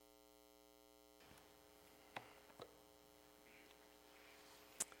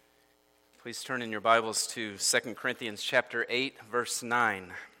Please turn in your Bibles to 2 Corinthians chapter 8, verse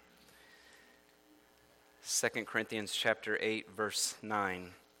 9. 2 Corinthians chapter 8, verse 9.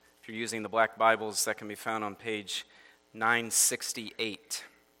 If you're using the black Bibles, that can be found on page 968.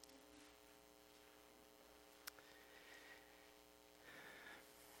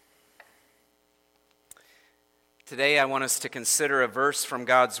 Today I want us to consider a verse from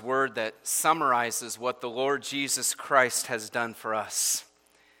God's Word that summarizes what the Lord Jesus Christ has done for us.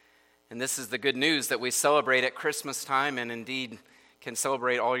 And this is the good news that we celebrate at Christmas time and indeed can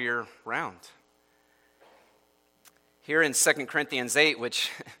celebrate all year round. Here in 2 Corinthians 8,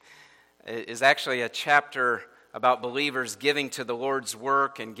 which is actually a chapter about believers giving to the Lord's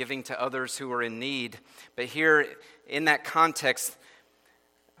work and giving to others who are in need. But here in that context,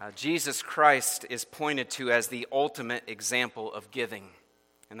 Jesus Christ is pointed to as the ultimate example of giving.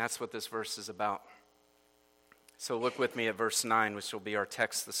 And that's what this verse is about. So look with me at verse 9, which will be our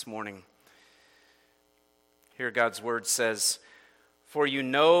text this morning. Here God's word says, "For you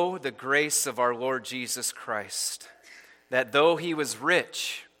know the grace of our Lord Jesus Christ, that though he was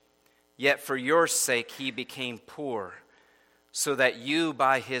rich, yet for your sake he became poor, so that you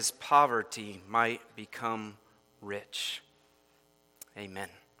by his poverty might become rich." Amen.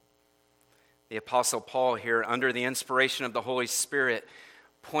 The Apostle Paul here, under the inspiration of the Holy Spirit,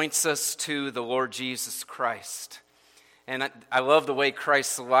 points us to the Lord Jesus Christ. And I love the way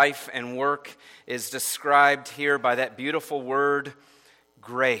Christ's life and work is described here by that beautiful word,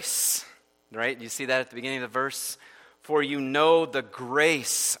 grace. Right? You see that at the beginning of the verse? For you know the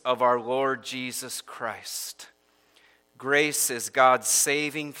grace of our Lord Jesus Christ. Grace is God's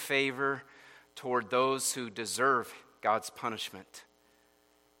saving favor toward those who deserve God's punishment.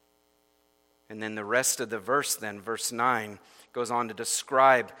 And then the rest of the verse then, verse 9, goes on to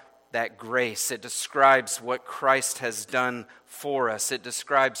describe that grace. It describes what Christ has done for us. It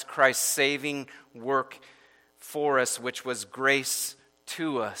describes Christ's saving work for us, which was grace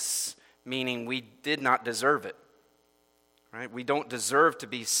to us, meaning we did not deserve it. Right? We don't deserve to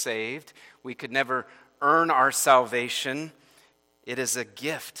be saved. We could never earn our salvation. It is a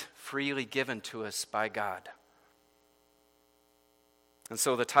gift freely given to us by God. And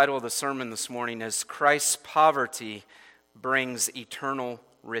so the title of the sermon this morning is Christ's Poverty Brings Eternal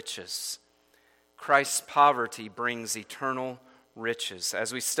Riches. Christ's poverty brings eternal riches.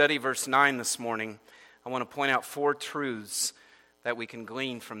 As we study verse 9 this morning, I want to point out 4 truths that we can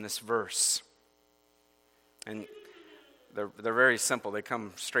glean from this verse. And they're very simple. They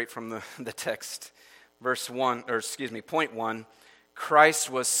come straight from the text. Point 1, Christ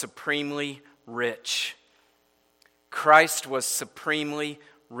was supremely rich. Christ was supremely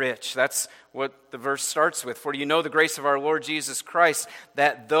rich. That's what the verse starts with. For you know the grace of our Lord Jesus Christ,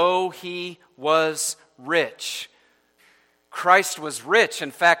 that though he was rich. Christ was rich.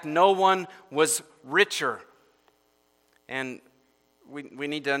 In fact, no one was richer. And we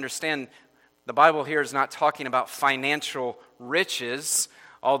need to understand the Bible here is not talking about financial riches,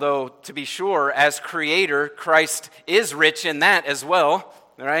 although to be sure, as creator, Christ is rich in that as well,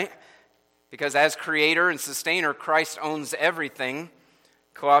 right? Because as creator and sustainer, Christ owns everything.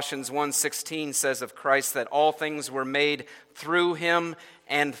 Colossians 1:16 says of Christ that all things were made through him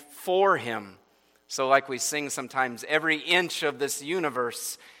and for him. So like we sing sometimes, every inch of this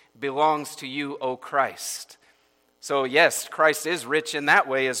universe belongs to you, O Christ. So yes, Christ is rich in that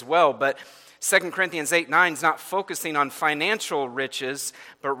way as well, but 2 Corinthians 8:9 is not focusing on financial riches,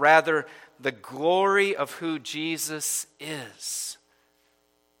 but rather the glory of who Jesus is.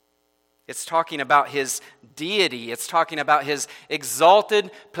 It's talking about his deity. It's talking about his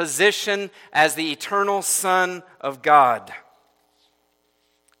exalted position as the eternal Son of God.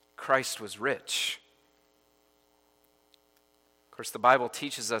 Christ was rich. Of course, the Bible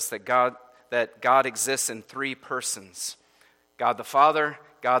teaches us that God exists in 3 persons: God the Father,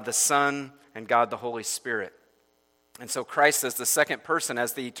 God the Son, and God the Holy Spirit. And so Christ as the second person,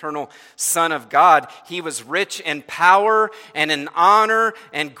 as the eternal Son of God, he was rich in power and in honor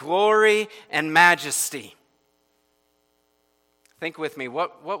and glory and majesty. Think with me,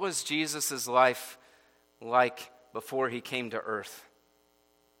 what was Jesus' life like before he came to earth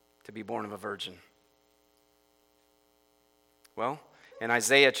to be born of a virgin? Well, in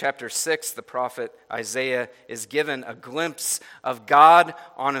Isaiah chapter 6, the prophet Isaiah is given a glimpse of God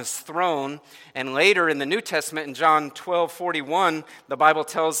on his throne. And later in the New Testament, in John 12:41, the Bible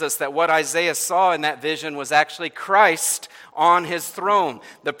tells us that what Isaiah saw in that vision was actually Christ on his throne,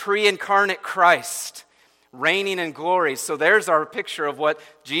 the pre-incarnate Christ, reigning in glory. So there's our picture of what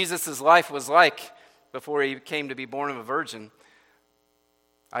Jesus' life was like before he came to be born of a virgin.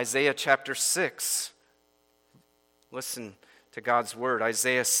 Isaiah chapter 6. Listen to God's word.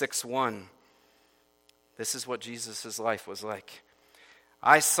 Isaiah 6:1. This is what Jesus' life was like.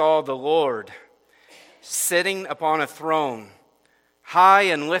 I saw the Lord sitting upon a throne, high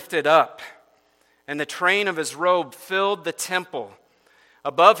and lifted up, and the train of his robe filled the temple.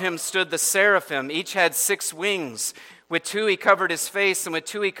 Above him stood the seraphim. Each had 6 wings. With 2 he covered his face, and with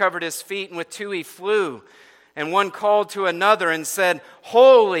 2 he covered his feet, and with 2 he flew. And one called to another and said,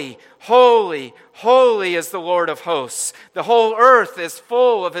 Holy, holy, holy is the Lord of hosts. The whole earth is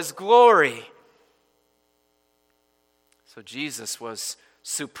full of his glory. So Jesus was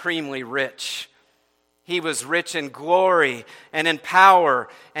supremely rich. He was rich in glory and in power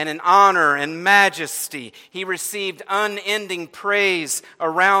and in honor and majesty. He received unending praise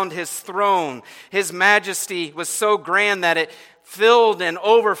around his throne. His majesty was so grand that it filled and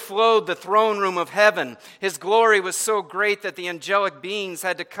overflowed the throne room of heaven. His glory was so great that the angelic beings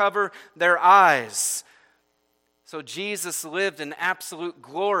had to cover their eyes. So Jesus lived in absolute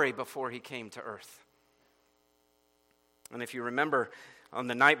glory before he came to earth. And if you remember, on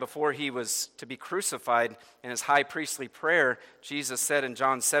the night before he was to be crucified, in his high priestly prayer, Jesus said in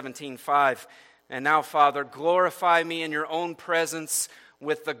John 17:5, And now, Father, glorify me in your own presence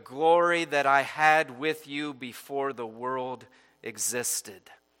with the glory that I had with you before the world existed.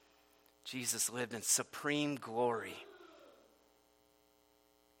 Jesus lived in supreme glory.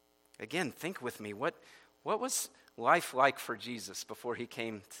 Again, think with me, what was life like for Jesus before he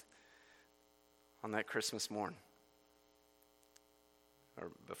came on that Christmas morn? Or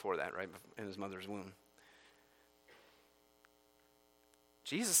before that, right? In his mother's womb.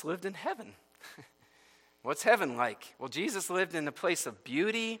 Jesus lived in heaven. What's heaven like? Well, Jesus lived in a place of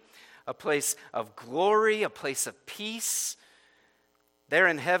beauty, a place of glory, a place of peace. There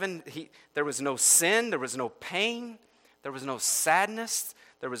in heaven, there was no sin, there was no pain, there was no sadness,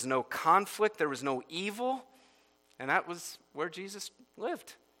 there was no conflict, there was no evil. And that was where Jesus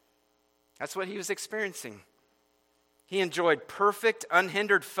lived. That's what he was experiencing. He enjoyed perfect,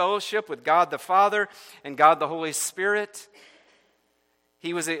 unhindered fellowship with God the Father and God the Holy Spirit.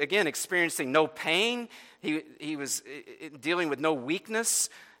 He was, again, experiencing no pain. He was dealing with no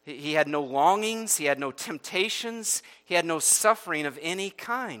weakness. He had no longings. He had no temptations. He had no suffering of any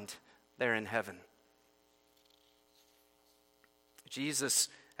kind there in heaven. Jesus,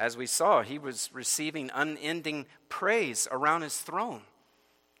 as we saw, he was receiving unending praise around his throne.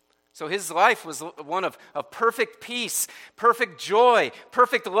 So his life was one of perfect peace, perfect joy,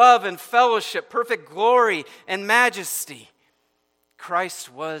 perfect love and fellowship, perfect glory and majesty.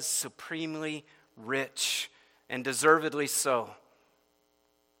 Christ was supremely rich, and deservedly so.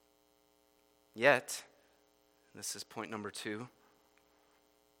 Yet, this is point number 2,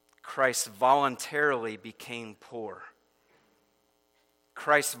 Christ voluntarily became poor.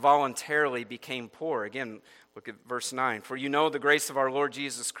 Christ voluntarily became poor. Again, look at verse 9. For you know the grace of our Lord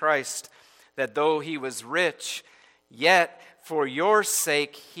Jesus Christ, that though he was rich, yet for your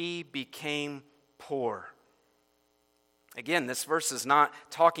sake he became poor. Again, this verse is not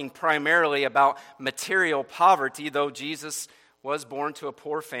talking primarily about material poverty, though Jesus was born to a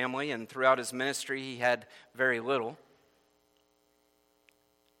poor family, and throughout his ministry he had very little.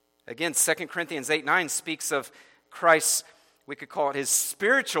 Again, 2 Corinthians 8:9 speaks of Christ's, we could call it his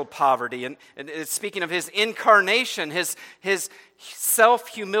spiritual poverty, and it's speaking of his incarnation, his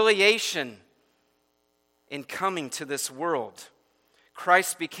self-humiliation in coming to this world.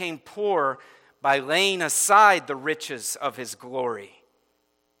 Christ became poor by laying aside the riches of his glory.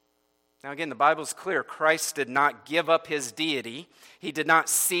 Now again, the Bible's clear. Christ did not give up his deity. He did not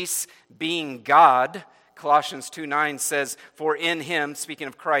cease being God. Colossians 2:9 says, for in him, speaking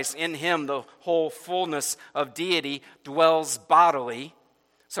of Christ, in him the whole fullness of deity dwells bodily.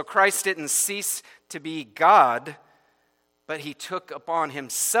 So Christ didn't cease to be God, but he took upon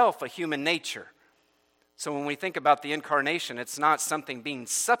himself a human nature. So when we think about the incarnation, it's not something being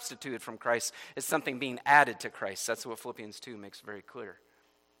substituted from Christ, it's something being added to Christ. That's what Philippians 2 makes very clear.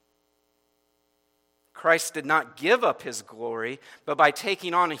 Christ did not give up his glory, but by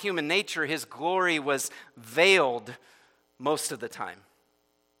taking on a human nature, his glory was veiled most of the time.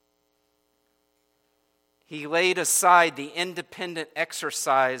 He laid aside the independent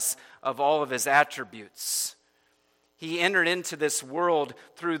exercise of all of his attributes. He entered into this world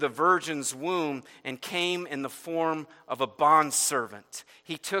through the virgin's womb and came in the form of a bondservant.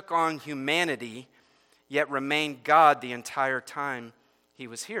 He took on humanity, yet remained God the entire time he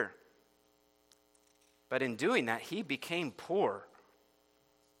was here. But in doing that, he became poor.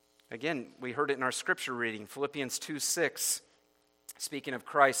 Again, we heard it in our scripture reading, Philippians 2:6, speaking of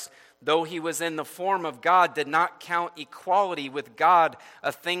Christ, though he was in the form of God, did not count equality with God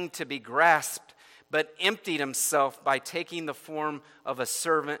a thing to be grasped, but emptied himself by taking the form of a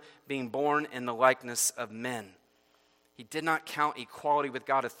servant, being born in the likeness of men. He did not count equality with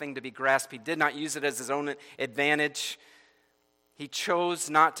God a thing to be grasped. He did not use it as his own advantage. He chose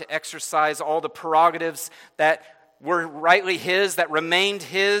not to exercise all the prerogatives that were rightly his, that remained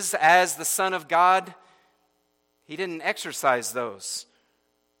his as the Son of God. He didn't exercise those.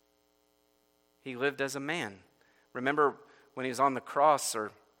 He lived as a man. Remember when he was on the cross,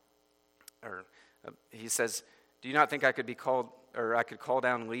 he says, "Do you not think I could be called, or I could call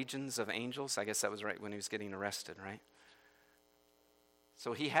down legions of angels?" I guess that was right when he was getting arrested, right?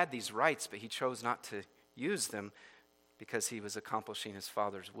 So he had these rights, but he chose not to use them because he was accomplishing his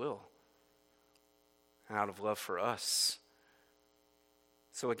Father's will out of love for us.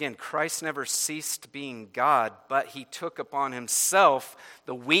 So again, Christ never ceased being God, but he took upon himself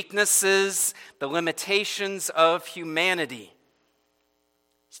the weaknesses, the limitations of humanity.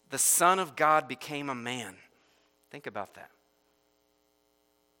 The Son of God became a man. Think about that.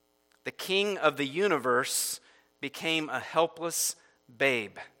 The King of the universe became a helpless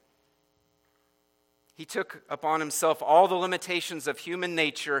babe. He took upon himself all the limitations of human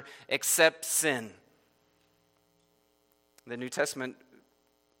nature except sin. The New Testament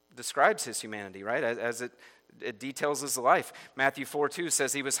describes his humanity, right? As it details his life. Matthew 4:2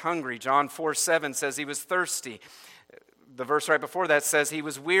 says he was hungry. John 4:7 says he was thirsty. The verse right before that says he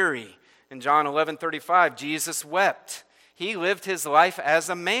was weary. In John 11:35, Jesus wept. He lived his life as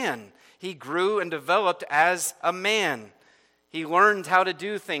a man. He grew and developed as a man. He learned how to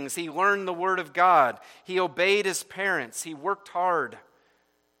do things. He learned the Word of God. He obeyed his parents. He worked hard.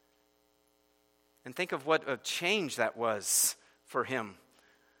 And think of what a change that was for him.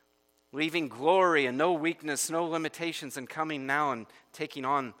 Leaving glory and no weakness, no limitations, and coming now and taking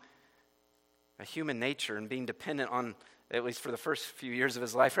on a human nature and being dependent on, at least for the first few years of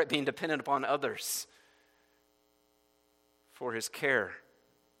his life, right, being dependent upon others for his care.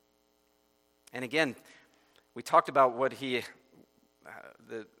 And again, we talked about what the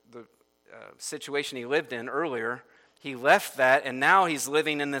situation he lived in earlier. He left that, and now he's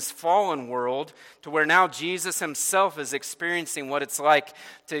living in this fallen world to where now Jesus himself is experiencing what it's like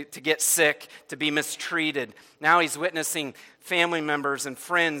to get sick, to be mistreated. Now he's witnessing family members and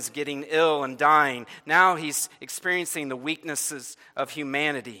friends getting ill and dying. Now he's experiencing the weaknesses of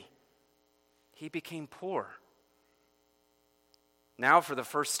humanity. He became poor. Now for the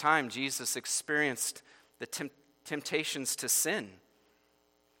first time, Jesus experienced the temptations to sin.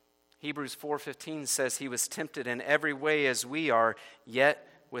 Hebrews 4:15 says he was tempted in every way as we are, yet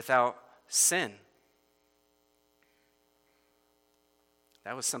without sin.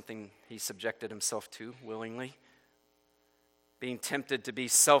 That was something he subjected himself to willingly. Being tempted to be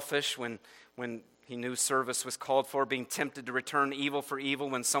selfish when he knew service was called for, being tempted to return evil for evil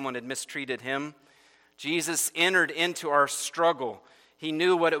when someone had mistreated him. Jesus entered into our struggle. He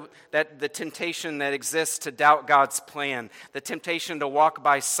knew that the temptation that exists to doubt God's plan, the temptation to walk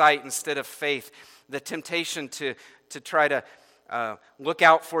by sight instead of faith, the temptation to try to look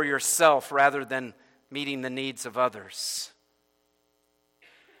out for yourself rather than meeting the needs of others.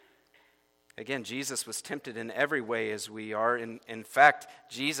 Again, Jesus was tempted in every way as we are. In fact,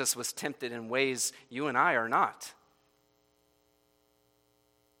 Jesus was tempted in ways you and I are not.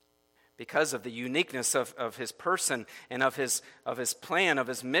 Because of the uniqueness of his person and of his plan, of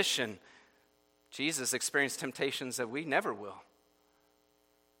his mission, Jesus experienced temptations that we never will.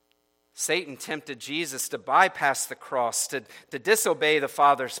 Satan tempted Jesus to bypass the cross, to disobey the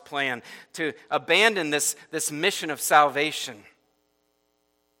Father's plan, to abandon this mission of salvation.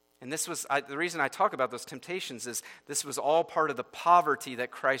 And this was the reason I talk about those temptations is this was all part of the poverty that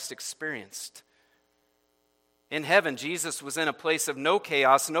Christ experienced. In heaven, Jesus was in a place of no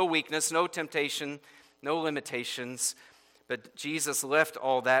chaos, no weakness, no temptation, no limitations. But Jesus left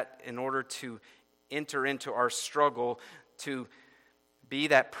all that in order to enter into our struggle, to be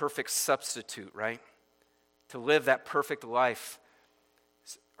that perfect substitute, right? To live that perfect life,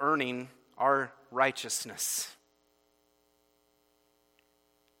 earning our righteousness.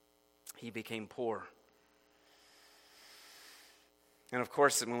 He became poor. And of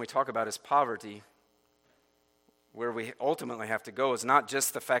course, when we talk about his poverty, where we ultimately have to go is not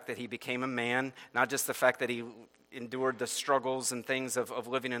just the fact that he became a man, not just the fact that he endured the struggles and things of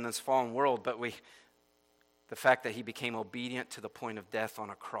living in this fallen world, but the fact that he became obedient to the point of death on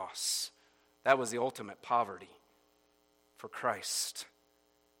a cross. That was the ultimate poverty for Christ.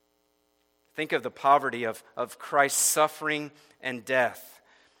 Think of the poverty of Christ's suffering and death.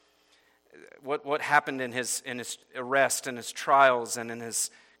 What happened in his arrest and his trials and in his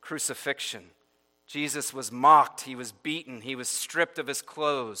crucifixion. Jesus was mocked, he was beaten, he was stripped of his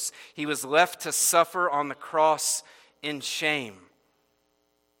clothes. He was left to suffer on the cross in shame.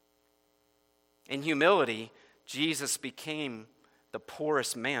 In humility, Jesus became the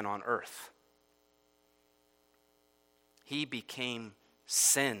poorest man on earth. He became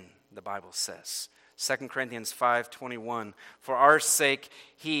sin, the Bible says. 2 Corinthians 5:21, for our sake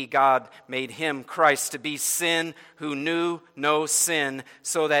he, God, made him, Christ, to be sin who knew no sin,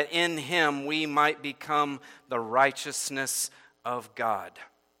 so that in him we might become the righteousness of God.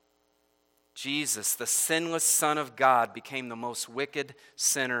 Jesus, the sinless Son of God, became the most wicked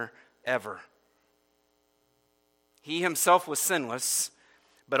sinner ever. He himself was sinless,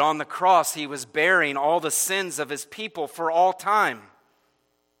 but on the cross he was bearing all the sins of his people for all time.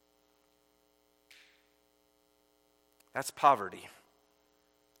 That's poverty.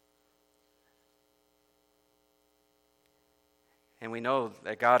 And we know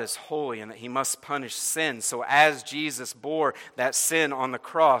that God is holy and that he must punish sin. So as Jesus bore that sin on the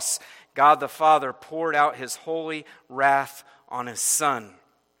cross, God the Father poured out his holy wrath on his Son.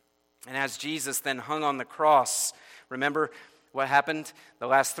 And as Jesus then hung on the cross, remember what happened? The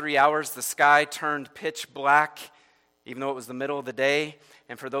last 3 hours, the sky turned pitch black, even though it was the middle of the day.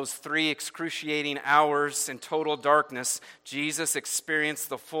 And for those 3 excruciating hours in total darkness, Jesus experienced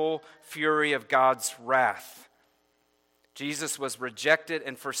the full fury of God's wrath. Jesus was rejected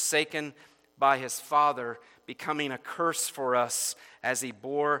and forsaken by his Father, becoming a curse for us as he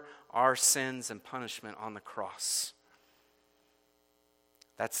bore our sins and punishment on the cross.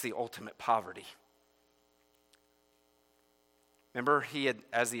 That's the ultimate poverty. Remember, he had,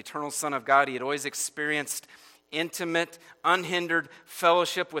 as the eternal Son of God, he had always experienced intimate, unhindered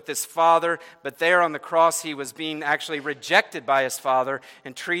fellowship with his Father, but there on the cross he was being actually rejected by his Father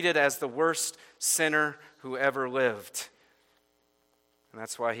and treated as the worst sinner who ever lived. And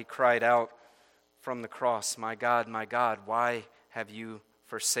that's why he cried out from the cross, my God, why have you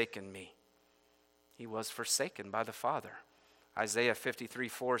forsaken me?" He was forsaken by the Father. Isaiah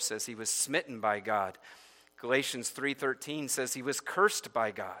 53:4 says he was smitten by God. Galatians 3:13 says he was cursed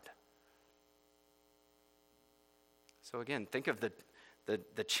by God. So again, think of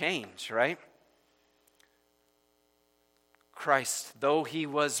the change, right? Christ, though he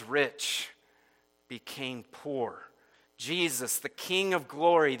was rich, became poor. Jesus, the King of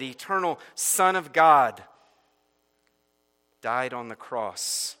glory, the eternal Son of God, died on the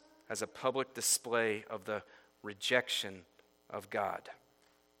cross as a public display of the rejection of God.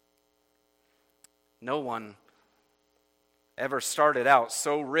 No one ever started out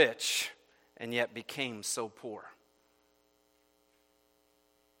so rich and yet became so poor.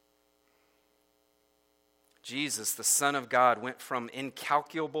 Jesus, the Son of God, went from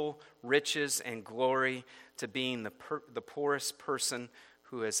incalculable riches and glory to being the poorest person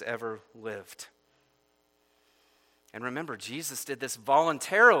who has ever lived. And remember, Jesus did this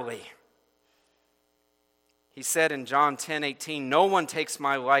voluntarily. He said in John 10:18, "No one takes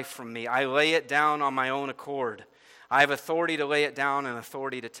my life from me. I lay it down on my own accord. I have authority to lay it down and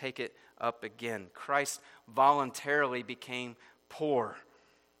authority to take it up again." Christ voluntarily became poor.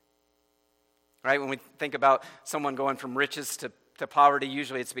 Right? When we think about someone going from riches to poverty,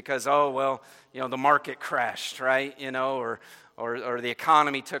 usually it's because, the market crashed, right? Or the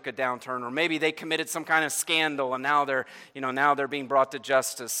economy took a downturn, or maybe they committed some kind of scandal and now they're being brought to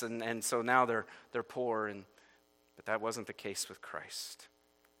justice, and so now they're poor. But that wasn't the case with Christ.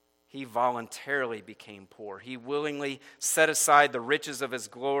 He voluntarily became poor. He willingly set aside the riches of his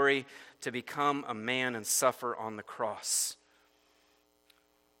glory to become a man and suffer on the cross.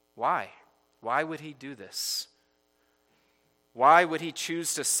 Why? Why would he do this? Why would he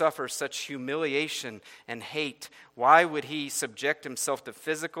choose to suffer such humiliation and hate? Why would he subject himself to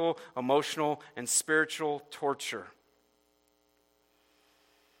physical, emotional, and spiritual torture?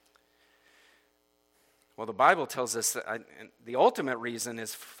 Well, the Bible tells us that the ultimate reason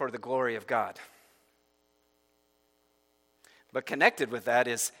is for the glory of God. But connected with that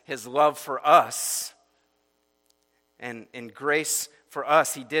is his love for us and in grace for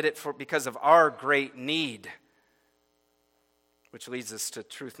us. He did it because of our great need. Which leads us to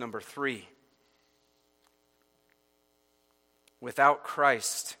truth number 3. Without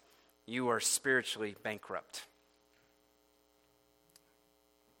Christ, you are spiritually bankrupt.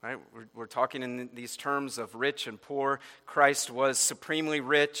 Right? We're talking in these terms of rich and poor. Christ was supremely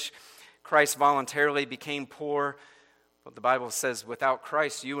rich. Christ voluntarily became poor. But the Bible says without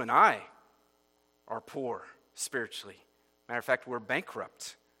Christ, you and I are poor spiritually. Matter of fact, we're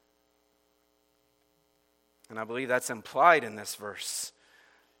bankrupt. And I believe that's implied in this verse.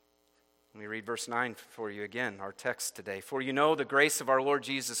 Let me read verse 9 for you again, our text today. For you know the grace of our Lord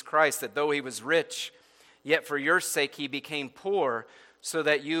Jesus Christ, that though he was rich, yet for your sake he became poor, so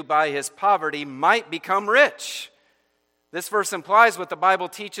that you by his poverty might become rich. This verse implies what the Bible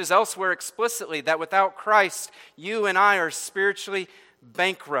teaches elsewhere explicitly, that without Christ, you and I are spiritually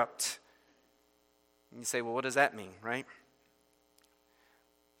bankrupt. And you say, well, what does that mean, right?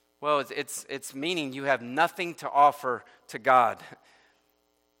 Well, it's meaning you have nothing to offer to God.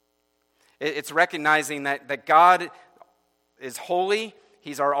 It's recognizing that God is holy,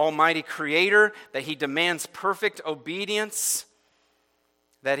 he's our almighty creator, that he demands perfect obedience,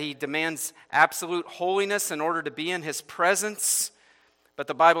 that he demands absolute holiness in order to be in his presence. But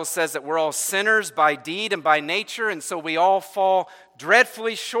the Bible says that we're all sinners by deed and by nature, and so we all fall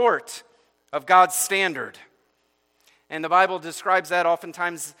dreadfully short of God's standard. And the Bible describes that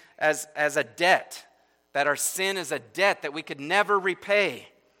oftentimes as a debt, that our sin is a debt that we could never repay.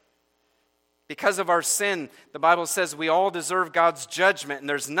 Because of our sin, the Bible says we all deserve God's judgment, and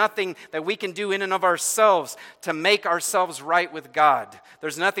there's nothing that we can do in and of ourselves to make ourselves right with God.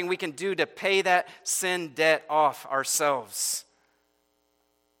 There's nothing we can do to pay that sin debt off ourselves.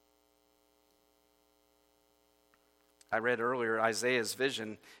 I read earlier Isaiah's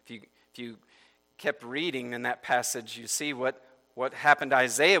vision. If you kept reading in that passage, you see what happened to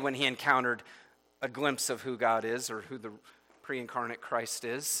Isaiah when he encountered a glimpse of who God is, or who the pre-incarnate Christ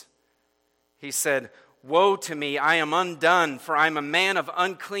is. He said, "Woe to me, I am undone, for I am a man of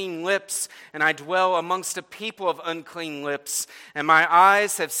unclean lips, and I dwell amongst a people of unclean lips, and my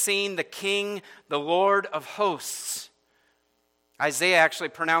eyes have seen the King, the Lord of hosts." Isaiah actually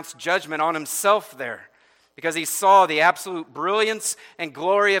pronounced judgment on himself there, because he saw the absolute brilliance and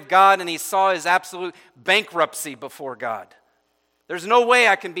glory of God, and he saw his absolute bankruptcy before God. There's no way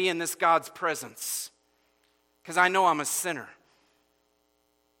I can be in this God's presence, because I know I'm a sinner.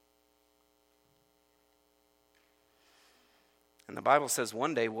 And the Bible says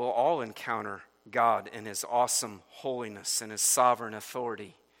one day we'll all encounter God in his awesome holiness and his sovereign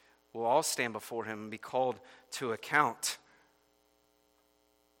authority. We'll all stand before him and be called to account.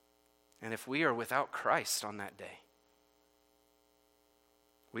 And if we are without Christ on that day,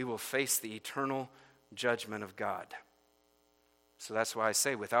 we will face the eternal judgment of God. So that's why I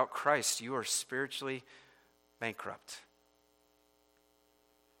say, without Christ, you are spiritually bankrupt.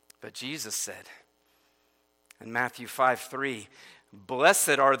 But Jesus said in Matthew 5:3,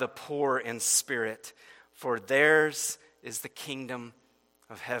 "Blessed are the poor in spirit, for theirs is the kingdom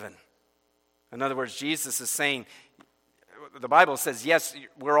of heaven." In other words, Jesus is saying, the Bible says, yes,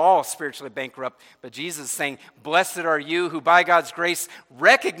 we're all spiritually bankrupt, but Jesus is saying, blessed are you who by God's grace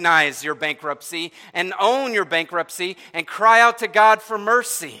recognize your bankruptcy and own your bankruptcy and cry out to God for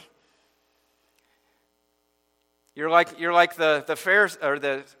mercy. You're like the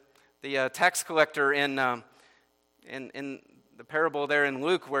tax collector in the parable there in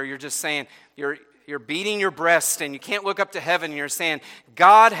Luke, where you're just saying, you're beating your breast and you can't look up to heaven, and you're saying,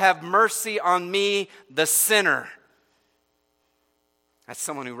 God, have mercy on me, the sinner. That's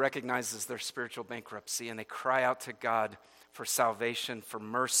someone who recognizes their spiritual bankruptcy, and they cry out to God for salvation, for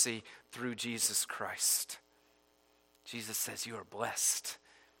mercy through Jesus Christ. Jesus says you are blessed.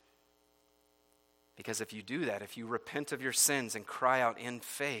 Because if you do that, if you repent of your sins and cry out in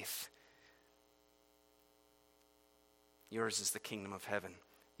faith, yours is the kingdom of heaven.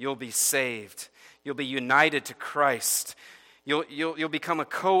 You'll be saved. You'll be united to Christ. You'll become a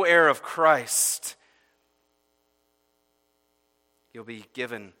co-heir of Christ. You'll be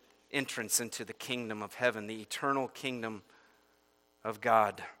given entrance into the kingdom of heaven, the eternal kingdom of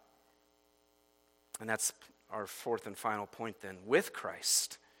God. And that's our fourth and final point then. With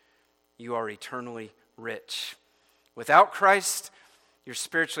Christ, you are eternally rich. Without Christ, you're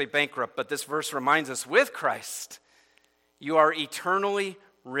spiritually bankrupt. But this verse reminds us, with Christ, you are eternally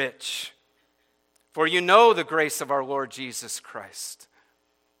rich. For you know the grace of our Lord Jesus Christ,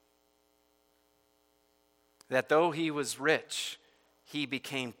 that though he was rich, he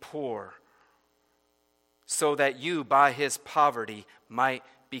became poor, so that you by his poverty might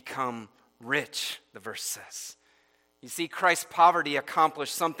become rich, the verse says. You see, Christ's poverty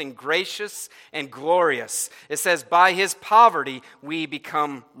accomplished something gracious and glorious. It says, by his poverty we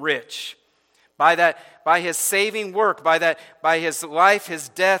become rich. By his saving work, by his life, his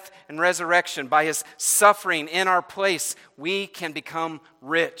death, and resurrection, by his suffering in our place, we can become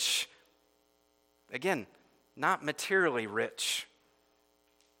rich. Again, not materially rich,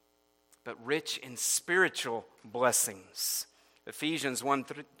 but rich in spiritual blessings. Ephesians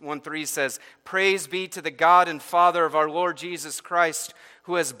 1:3 says, "Praise be to the God and Father of our Lord Jesus Christ,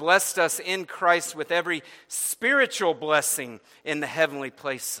 who has blessed us in Christ with every spiritual blessing in the heavenly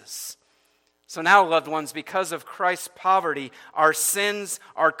places." So now, loved ones, because of Christ's poverty, our sins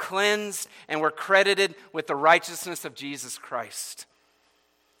are cleansed and we're credited with the righteousness of Jesus Christ.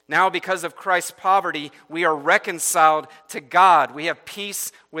 Now, because of Christ's poverty, we are reconciled to God. We have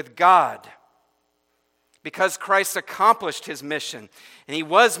peace with God. Because Christ accomplished his mission, and he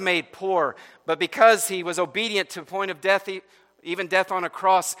was made poor, but because he was obedient to the point of death, even death on a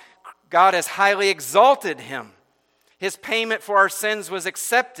cross, God has highly exalted him. His payment for our sins was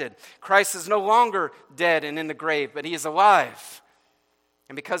accepted. Christ is no longer dead and in the grave, but he is alive.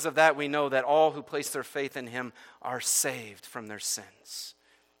 And because of that, we know that all who place their faith in him are saved from their sins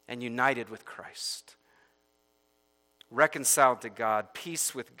and united with Christ. Reconciled to God,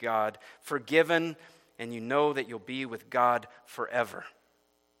 peace with God, forgiven, and you know that you'll be with God forever.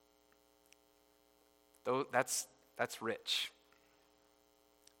 That's rich.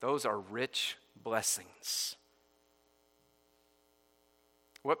 Those are rich blessings.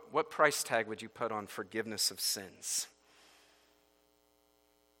 What price tag would you put on forgiveness of sins?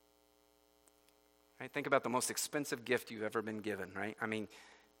 Right? Think about the most expensive gift you've ever been given, right? I mean,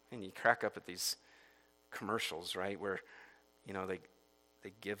 and you crack up at these commercials, right, where,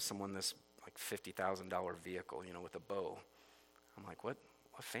 they give someone this like $50,000 vehicle, with a bow. I'm like, what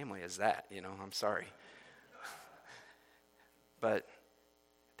family is that? I'm sorry. But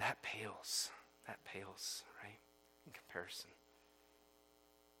that pales, right, in comparison.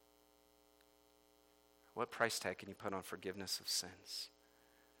 What price tag can you put on forgiveness of sins?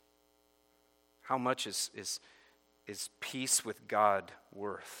 How much is peace with God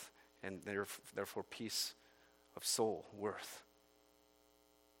worth, and therefore peace of soul worth?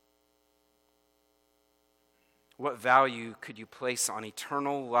 What value could you place on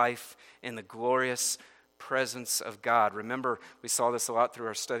eternal life in the glorious presence of God? Remember, we saw this a lot through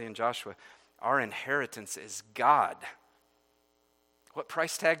our study in Joshua. Our inheritance is God. What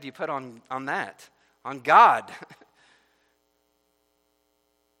price tag do you put on that? On God.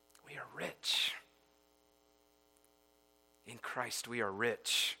 We are rich. In Christ, we are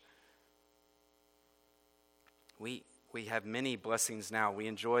rich. We have many blessings now. We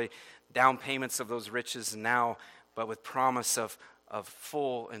enjoy down payments of those riches now, but with promise of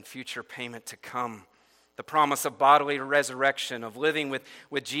full and future payment to come. The promise of bodily resurrection, of living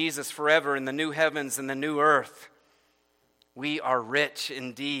with Jesus forever in the new heavens and the new earth. We are rich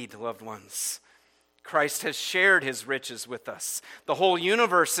indeed, loved ones. Christ has shared his riches with us. The whole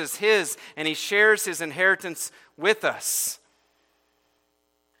universe is his, and he shares his inheritance with us.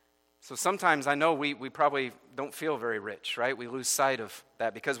 So sometimes I know we probably don't feel very rich, right? We lose sight of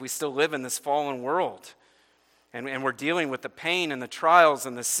that because we still live in this fallen world. And we're dealing with the pain and the trials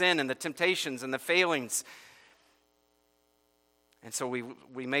and the sin and the temptations and the failings. And so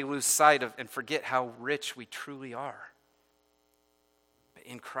we may lose sight of and forget how rich we truly are. But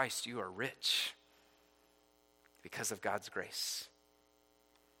in Christ you are rich because of God's grace.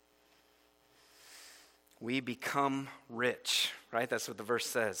 We become rich, right? That's what the verse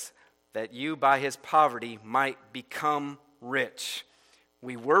says. That you by his poverty might become rich.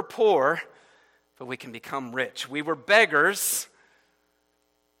 We were poor, but we can become rich. We were beggars,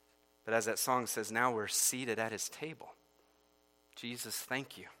 but as that song says, now we're seated at his table. Jesus,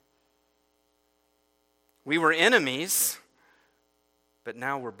 thank you. We were enemies, but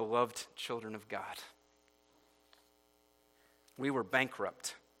now we're beloved children of God. We were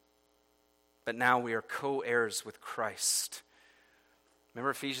bankrupt, but now we are co-heirs with Christ.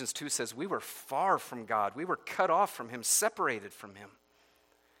 Remember Ephesians 2 says we were far from God. We were cut off from him, separated from him.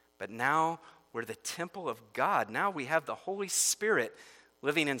 But now we're the temple of God. Now we have the Holy Spirit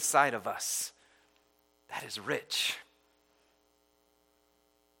living inside of us. That is rich.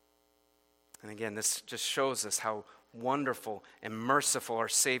 And again, this just shows us how wonderful and merciful our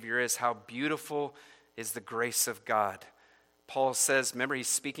Savior is, how beautiful is the grace of God. Paul says, remember, he's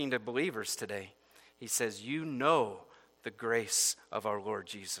speaking to believers today. He says, you know the grace of our Lord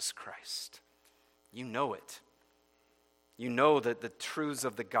Jesus Christ. You know it. You know that the truths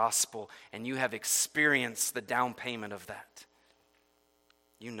of the gospel, and you have experienced the down payment of that.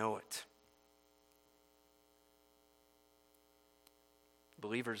 You know it.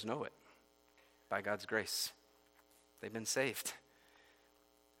 Believers know it by God's grace. They've been saved.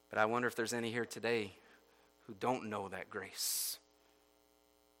 But I wonder if there's any here today who don't know that grace,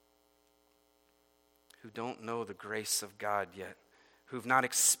 who don't know the grace of God yet, who've not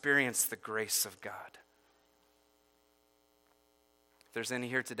experienced the grace of God. If there's any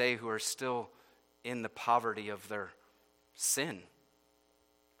here today who are still in the poverty of their sin,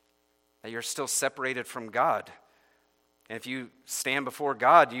 that you're still separated from God, and if you stand before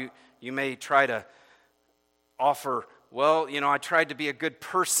God, you may try to offer well, I tried to be a good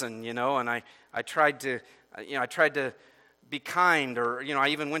person, and I tried to, I tried to be kind, or, I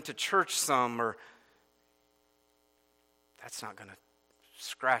even went to church some, or that's not going to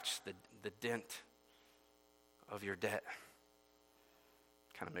scratch the dent of your debt.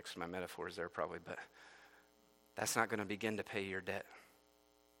 Kind of mixed my metaphors there probably, but that's not going to begin to pay your debt.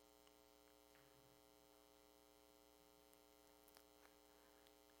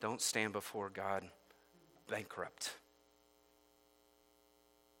 Don't stand before God bankrupt.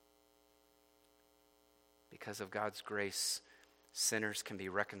 Because of God's grace, sinners can be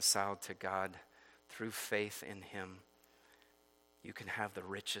reconciled to God through faith in Him. You can have the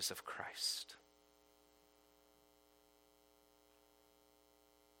riches of Christ.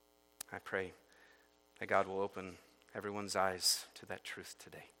 I pray that God will open everyone's eyes to that truth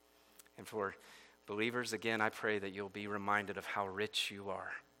today. And for believers, again, I pray that you'll be reminded of how rich you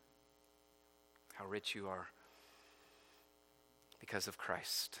are. How rich you are because of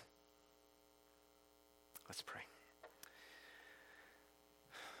Christ. Let's pray.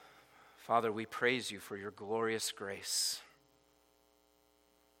 Father, we praise you for your glorious grace.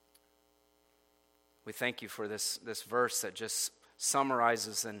 We thank you for this verse that just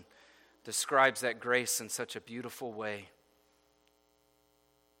summarizes and describes that grace in such a beautiful way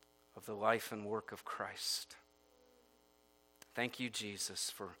of the life and work of Christ. Thank you,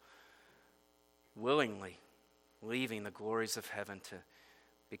 Jesus, for willingly leaving the glories of heaven to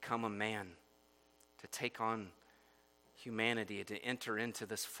become a man, to take on humanity, to enter into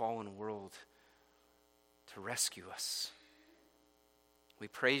this fallen world, to rescue us. We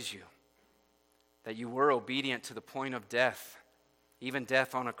praise you that you were obedient to the point of death, even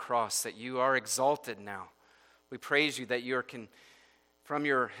death on a cross, that you are exalted now. We praise you that from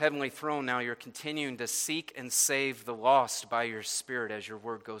your heavenly throne now, you're continuing to seek and save the lost by your Spirit as your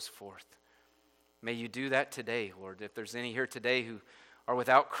word goes forth. May you do that today, Lord. If there's any here today who are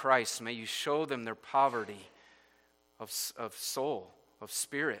without Christ, may you show them their poverty of soul, of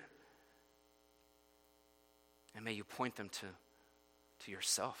spirit. And may you point them to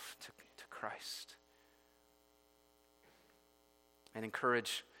yourself, to Christ. And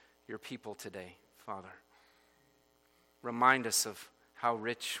encourage your people today, Father. Remind us of how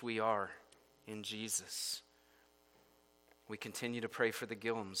rich we are in Jesus. We continue to pray for the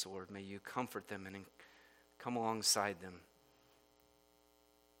Gillums, Lord. May you comfort them and come alongside them.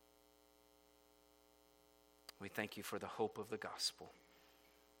 We thank you for the hope of the gospel.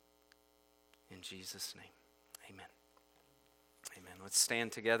 In Jesus' name, amen. Amen. Let's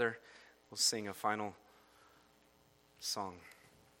stand together. We'll sing a final song.